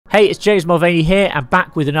Hey, it's James Mulvaney here and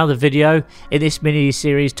back with another video in this mini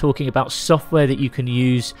series talking about software that you can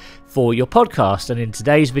use for your podcast. And in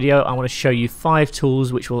today's video, I want to show you 5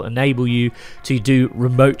 tools which will enable you to do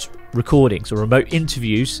remote recordings or remote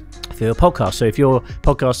interviews for your podcast. So if your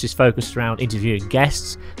podcast is focused around interviewing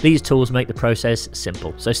guests, these tools make the process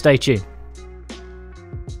simple. So stay tuned.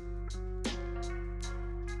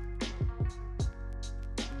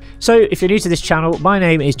 So if you're new to this channel, my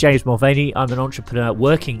name is James Mulvaney. I'm an entrepreneur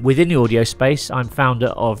working within the audio space. I'm founder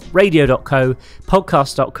of Radio.co,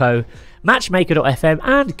 Podcast.co, Matchmaker.fm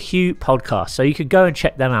and Q Podcast. So you can go and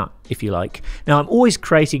check them out if you like. Now I'm always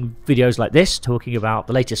creating videos like this, talking about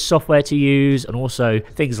the latest software to use and also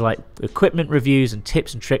things like equipment reviews and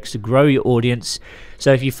tips and tricks to grow your audience.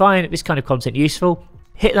 So if you find this kind of content useful,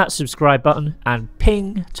 hit that subscribe button and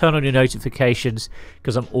turn on your notifications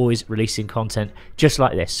because I'm always releasing content just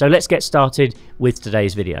like this. So let's get started with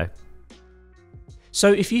today's video.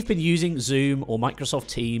 So if you've been using Zoom or Microsoft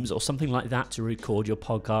Teams or something like that to record your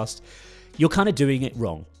podcast, you're kind of doing it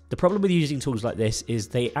wrong. The problem with using tools like this is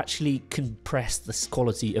they actually compress the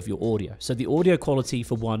quality of your audio. So the audio quality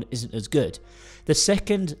for one isn't as good. The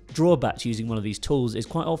second drawback to using one of these tools is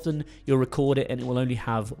quite often you'll record it and it will only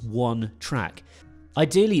have one track.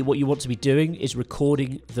 Ideally, what you want to be doing is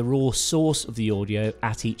recording the raw source of the audio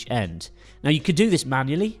at each end. Now, you could do this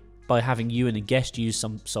manually by having you and a guest use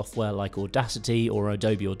some software like Audacity or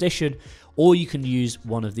Adobe Audition, or you can use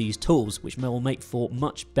one of these tools, which will make for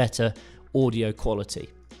much better audio quality.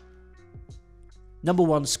 Number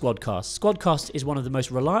 1, Squadcast. Squadcast is one of the most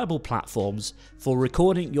reliable platforms for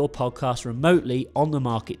recording your podcast remotely on the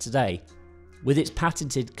market today. With its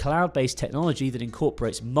patented cloud-based technology that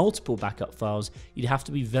incorporates multiple backup files, you'd have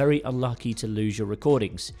to be very unlucky to lose your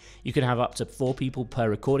recordings. You can have up to 4 people per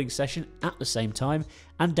recording session at the same time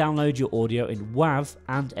and download your audio in WAV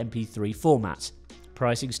and MP3 formats.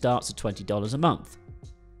 Pricing starts at $20 a month.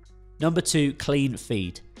 Number 2, Clean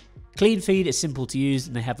Feed. Clean Feed is simple to use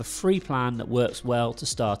and they have a free plan that works well to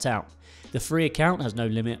start out. The free account has no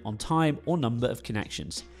limit on time or number of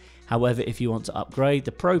connections. However, if you want to upgrade,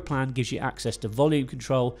 the Pro plan gives you access to volume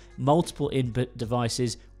control, multiple input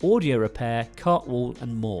devices, audio repair, Cartwall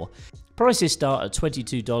and more. Prices start at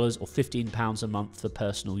 $22 or £15 a month for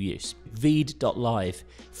personal use. Veed.live.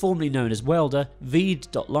 Formerly known as Welder,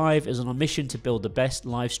 Veed.live is on a mission to build the best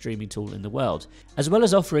live streaming tool in the world. As well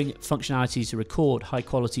as offering functionality to record high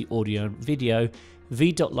quality audio and video,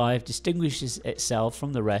 Veed.live distinguishes itself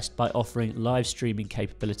from the rest by offering live streaming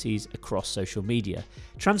capabilities across social media,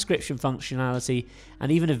 transcription functionality, and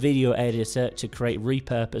even a video editor to create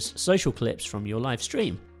repurposed social clips from your live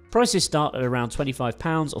stream. Prices start at around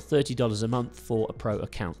 £25 or $30 a month for a pro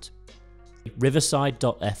account.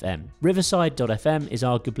 Riverside.fm. Riverside.fm is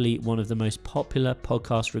arguably one of the most popular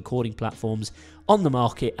podcast recording platforms on the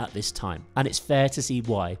market at this time, and it's fair to see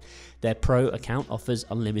why. Their pro account offers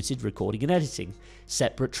unlimited recording and editing,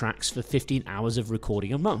 separate tracks for 15 hours of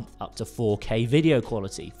recording a month, up to 4K video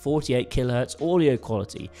quality, 48 kHz audio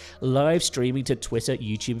quality, live streaming to Twitter,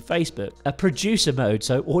 YouTube, Facebook, a producer mode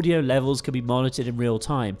so audio levels can be monitored in real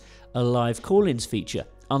time, a live call-ins feature,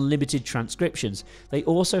 unlimited transcriptions. They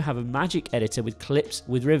also have a magic editor with clips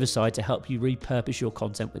with Riverside to help you repurpose your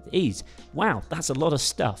content with ease. Wow, that's a lot of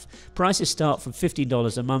stuff. Prices start from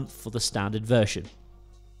 $15 a month for the standard version.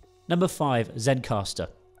 Number 5, Zencastr.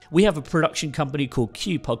 We have a production company called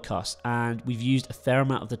Q Podcast and we've used a fair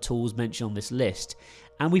amount of the tools mentioned on this list.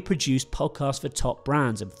 And we produce podcasts for top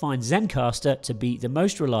brands and find Zencastr to be the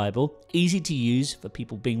most reliable, easy to use for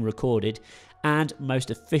people being recorded, and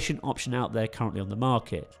most efficient option out there currently on the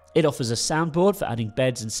market. It offers a soundboard for adding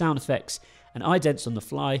beds and sound effects, an idents on the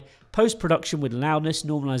fly, post-production with loudness,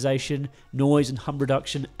 normalization, noise and hum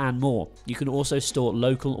reduction, and more. You can also store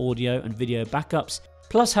local audio and video backups,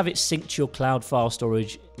 plus have it synced to your cloud file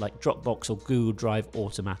storage like Dropbox or Google Drive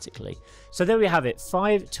automatically. So there we have it,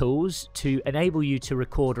 5 tools to enable you to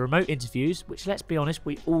record remote interviews, which let's be honest,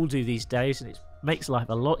 we all do these days and it makes life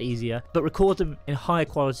a lot easier, but record them in higher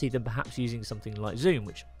quality than perhaps using something like Zoom,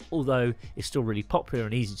 which although is still really popular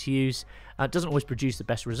and easy to use, doesn't always produce the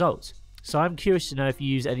best results. So I'm curious to know if you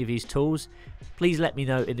use any of these tools. Please let me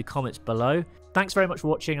know in the comments below. Thanks very much for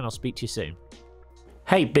watching and I'll speak to you soon.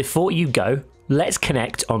 Hey, before you go, let's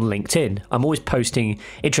connect on LinkedIn. I'm always posting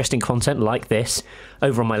interesting content like this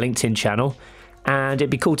over on my LinkedIn channel and it'd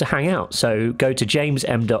be cool to hang out. So go to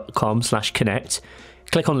jamesm.com/connect,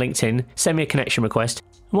 click on LinkedIn, send me a connection request.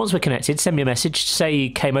 And once we're connected, send me a message, say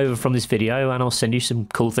you came over from this video and I'll send you some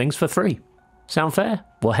cool things for free. Sound fair?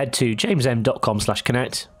 Well, head to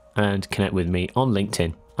jamesm.com/connect and connect with me on LinkedIn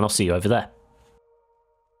and I'll see you over there.